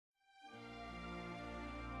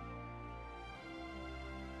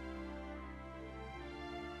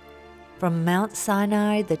From Mount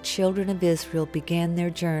Sinai, the children of Israel began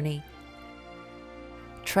their journey,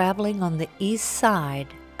 traveling on the east side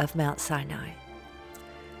of Mount Sinai.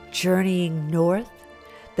 Journeying north,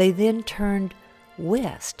 they then turned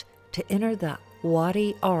west to enter the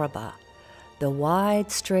Wadi Araba, the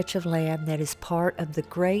wide stretch of land that is part of the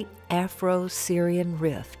great Afro-Syrian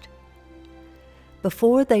Rift.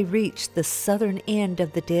 Before they reached the southern end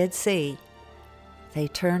of the Dead Sea, they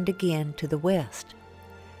turned again to the west.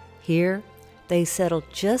 Here, they settled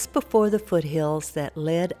just before the foothills that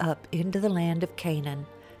led up into the land of Canaan,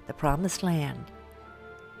 the Promised Land.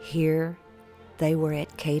 Here, they were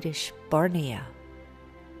at Kadesh Barnea.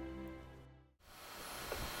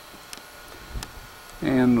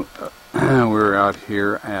 And we're out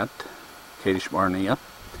here at Kadesh Barnea,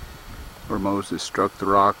 where Moses struck the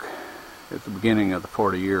rock at the beginning of the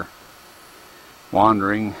 40-year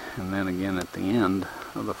wandering, and then again at the end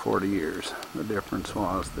of the 40 years. The difference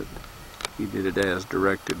was that he did it as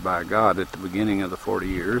directed by God at the beginning of the 40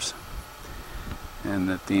 years, and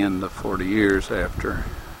at the end of 40 years, after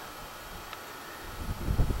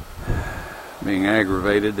being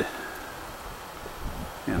aggravated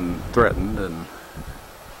and threatened and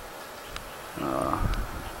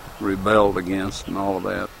rebelled against and all of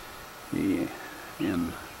that, he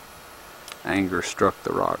in anger struck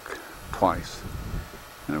the rock twice.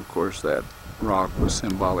 And of course that rock was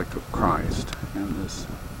symbolic of Christ, and this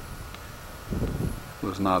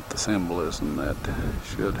was not the symbolism that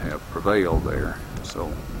should have prevailed there.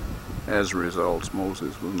 So as a result,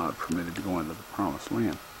 Moses was not permitted to go into the Promised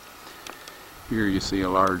Land. Here you see a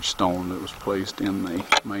large stone that was placed in the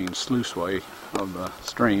main sluiceway of the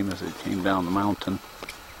stream as it came down the mountain,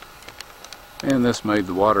 and this made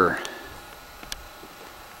the water,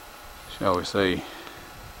 shall we say,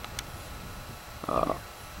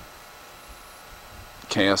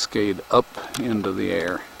 cascade up into the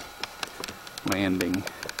air, landing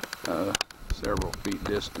several feet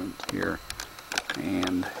distant here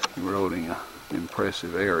and eroding an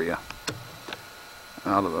impressive area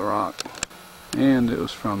out of the rock. And it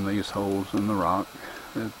was from these holes in the rock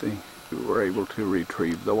that they were able to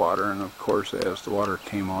retrieve the water. And of course, as the water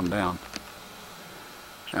came on down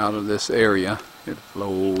out of this area, it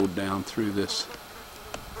flowed down through this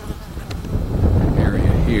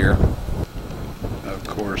area here, of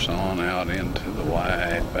course on out into the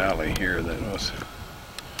wide valley here that was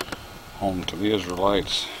home to the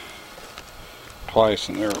Israelites twice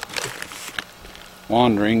in their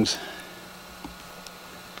wanderings,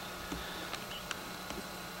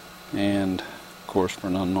 and of course for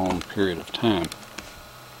an unknown period of time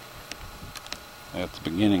at the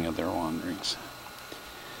beginning of their wanderings.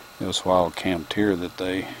 It was while camped here that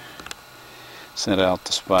they sent out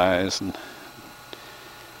the spies, and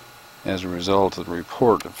as a result of the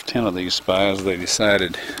report of 10 of these spies, they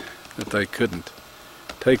decided that they couldn't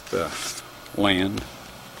take the land,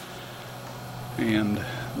 and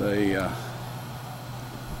they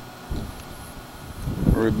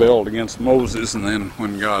rebelled against Moses. And then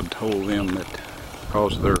when God told them that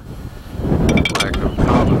because of their lack of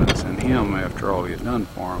confidence in him after all he had done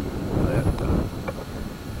for them, that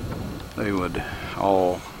they would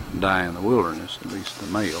all die in the wilderness, at least the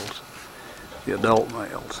males, the adult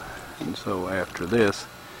males. And so after this,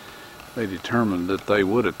 they determined that they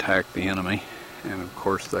would attack the enemy, and of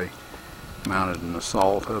course they mounted an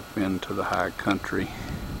assault up into the high country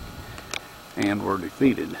and were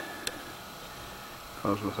defeated,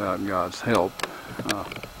 because without God's help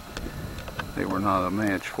they were not a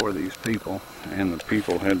match for these people. And the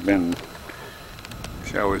people had been,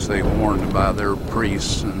 shall we say, warned by their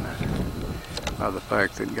priests and by the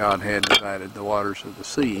fact that God had divided the waters of the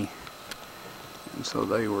sea, and so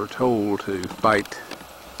they were told to fight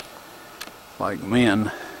like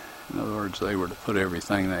men. In other words, they were to put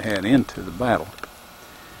everything they had into the battle.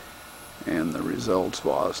 And the results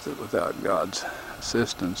was that without God's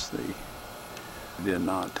assistance, they did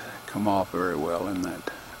not come off very well in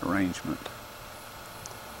that arrangement.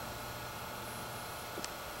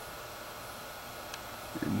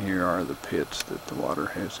 And here are the pits that the water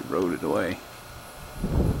has eroded away.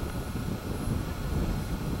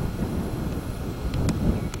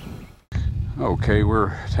 Okay,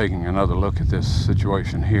 we're taking another look at this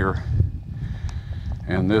situation here,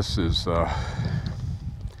 and this is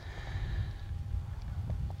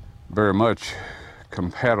very much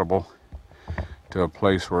compatible to a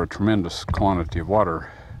place where a tremendous quantity of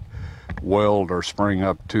water welled or sprang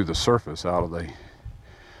up to the surface out of the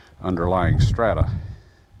underlying strata.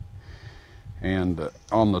 And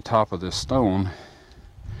on the top of this stone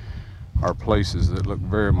are places that look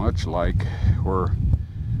very much like where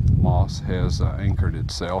moss has anchored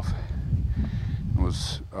itself,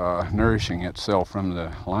 was nourishing itself from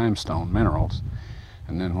the limestone minerals,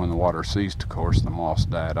 and then when the water ceased, of course, the moss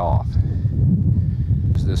died off.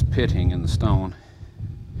 There's this pitting in the stone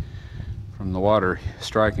from the water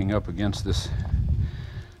striking up against this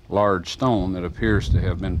large stone that appears to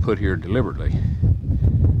have been put here deliberately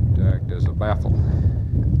to act as a baffle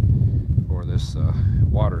for this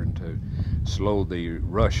water and to slow the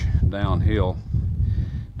rush downhill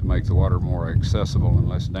to make the water more accessible and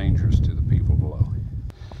less dangerous to the people below.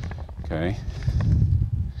 Okay.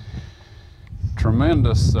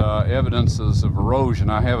 Tremendous evidences of erosion.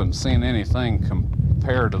 I haven't seen anything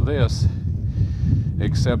compared to this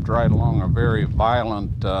except right along a very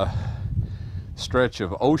violent stretch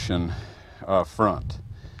of ocean front,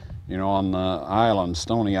 you know, on the islands,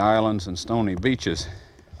 stony islands and stony beaches.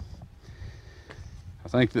 I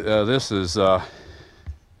think that this is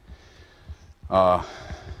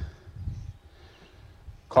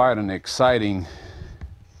quite an exciting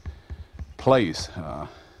place.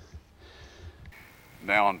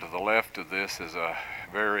 Down to the left of this is a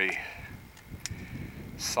very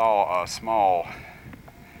small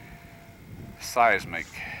seismic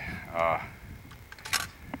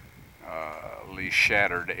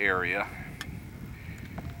shattered area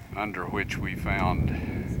under which we found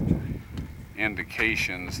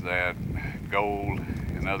indications that gold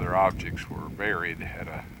and other objects were buried at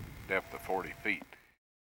a depth of 40 feet.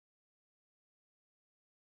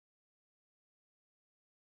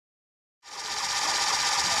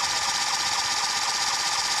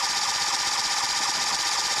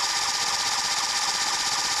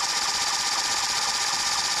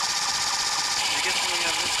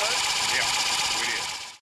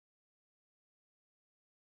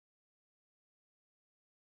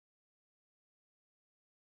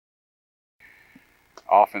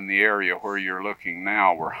 Off in the area where you're looking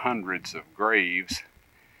now were hundreds of graves.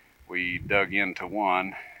 We dug into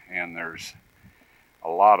one, and there's a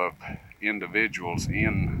lot of individuals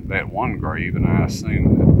in that one grave, and I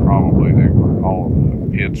assume that probably all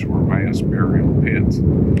of the pits were mass burial pits. The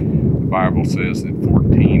Bible says that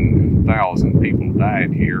 14,000 people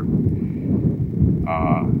died here,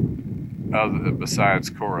 besides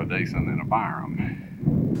Korah, Dathan, and Abiram.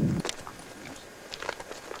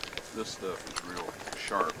 This stuff is real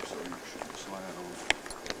sharp, so you should slide on.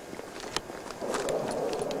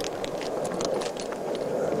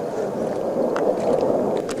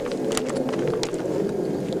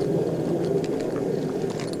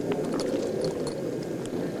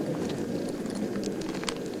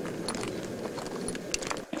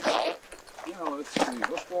 Now let's see,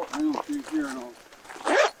 let's walk down through here and I'll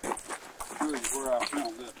show you where I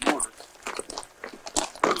found that mortar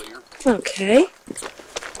earlier. Okay.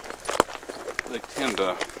 They tend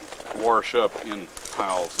to wash up in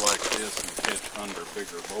piles like this and catch under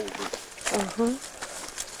bigger boulders.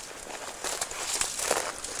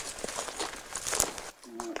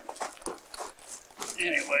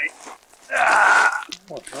 Anyway,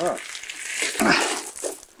 what's up?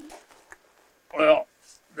 Well,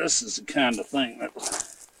 this is the kind of thing that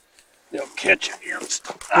they'll catch against.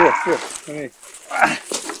 Hey.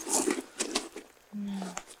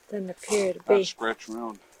 Doesn't appear to be. I scratch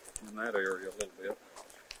around in that area a little bit,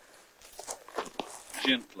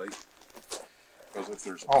 gently, because if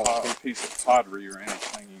there's a piece of pottery or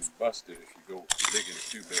anything, you bust it if you go digging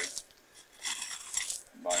too big.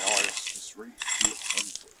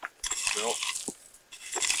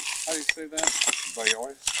 How do you say that?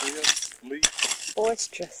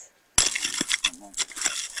 Boisterous.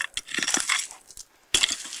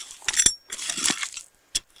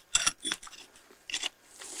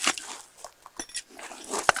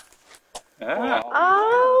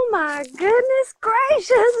 Oh my goodness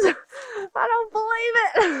gracious! I don't believe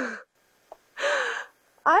it!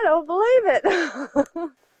 I don't believe it!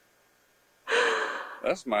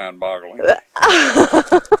 That's mind-boggling. Now,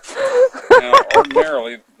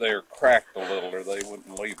 ordinarily they're cracked a little or they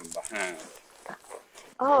wouldn't leave them behind.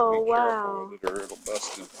 Oh, Be wow. careful with it or it'll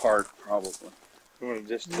bust apart probably. You want to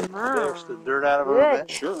just dust the dirt out of it a little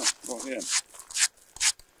bit? Sure, go ahead.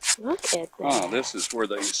 Look at that. Ah, this is where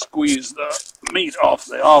they squeeze the meat off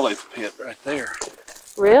the olive pit right there.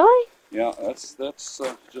 Really? Yeah, that's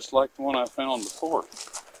just like the one I found before.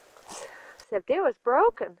 Except it was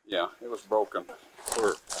broken. Yeah, it was broken.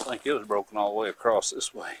 I think it was broken all the way across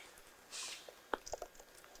this way.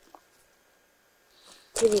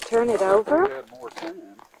 Can you turn it over? We had more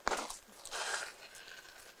time.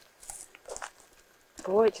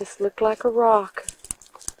 Boy, it just looked like a rock.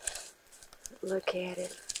 Look at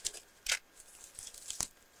it.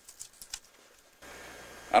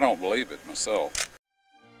 I don't believe it myself.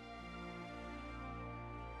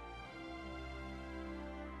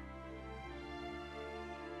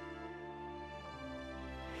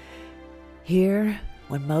 Here,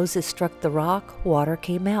 when Moses struck the rock, water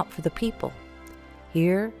came out for the people.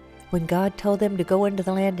 Here, when God told them to go into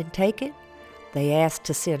the land and take it, they asked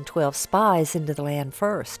to send 12 spies into the land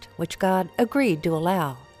first, which God agreed to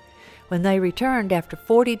allow. When they returned after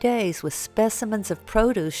 40 days with specimens of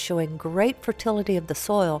produce showing great fertility of the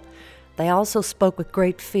soil, they also spoke with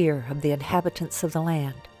great fear of the inhabitants of the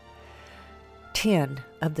land. 10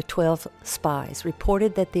 of the 12 spies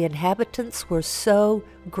reported that the inhabitants were so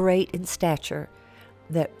great in stature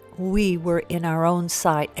that we were in our own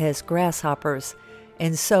sight as grasshoppers,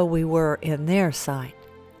 and so we were in their sight.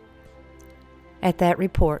 At that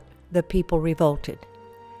report, the people revolted.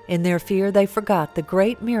 In their fear, they forgot the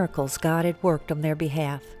great miracles God had worked on their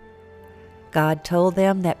behalf. God told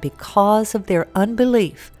them that because of their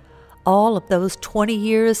unbelief, all of those 20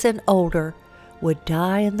 years and older would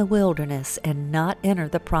die in the wilderness and not enter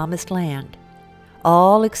the promised land.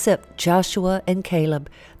 All except Joshua and Caleb,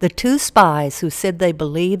 the 2 spies who said they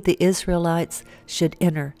believed the Israelites should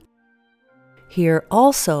enter. Here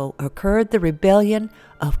also occurred the rebellion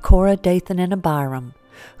of Korah, Dathan, and Abiram,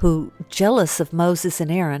 who, jealous of Moses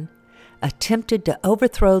and Aaron, attempted to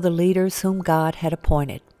overthrow the leaders whom God had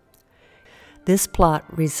appointed. This plot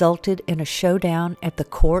resulted in a showdown at the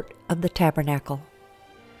court of the tabernacle.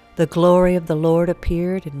 The glory of the Lord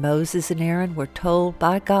appeared, and Moses and Aaron were told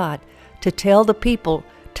by God to tell the people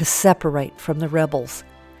to separate from the rebels.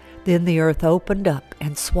 Then the earth opened up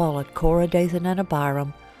and swallowed Korah, Dathan, and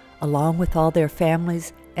Abiram, along with all their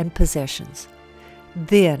families and possessions.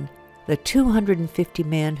 Then the 250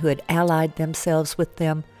 men who had allied themselves with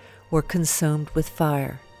them were consumed with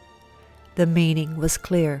fire. The meaning was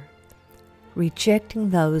clear. Rejecting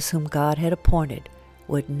those whom God had appointed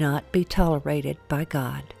would not be tolerated by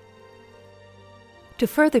God. To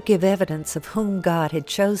further give evidence of whom God had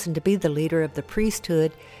chosen to be the leader of the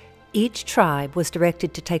priesthood, each tribe was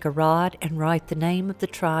directed to take a rod and write the name of the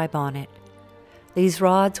tribe on it. These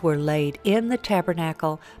rods were laid in the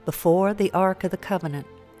tabernacle before the Ark of the Covenant.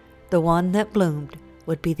 The one that bloomed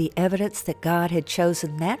would be the evidence that God had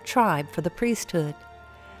chosen that tribe for the priesthood.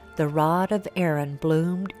 The rod of Aaron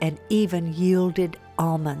bloomed and even yielded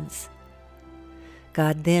almonds.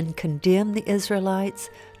 God then condemned the Israelites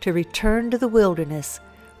to return to the wilderness,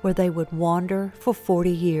 where they would wander for 40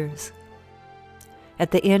 years.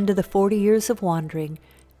 At the end of the 40 years of wandering,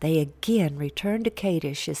 they again returned to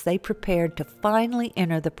Kadesh as they prepared to finally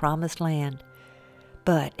enter the promised land.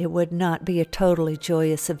 But it would not be a totally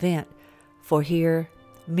joyous event, for here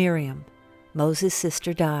Miriam, Moses'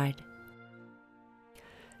 sister, died.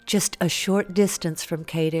 Just a short distance from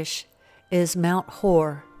Kadesh is Mount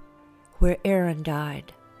Hor, where Aaron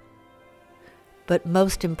died. But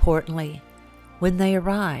most importantly, when they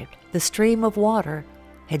arrived, the stream of water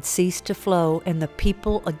had ceased to flow, and the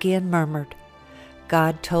people again murmured.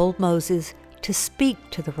 God told Moses to speak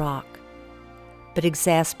to the rock. But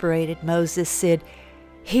exasperated, Moses said,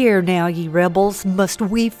 "Hear now, ye rebels, must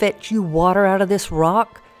we fetch you water out of this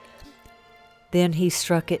rock?" Then he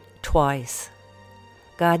struck it twice.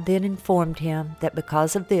 God then informed him that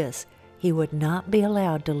because of this, he would not be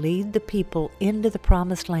allowed to lead the people into the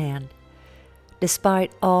promised land.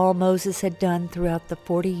 Despite all Moses had done throughout the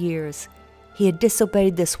 40 years, he had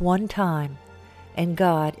disobeyed this one time, and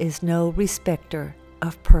God is no respecter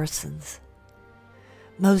of persons.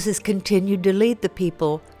 Moses continued to lead the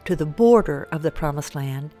people to the border of the promised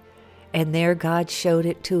land, and there God showed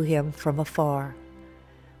it to him from afar.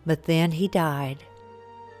 But then he died,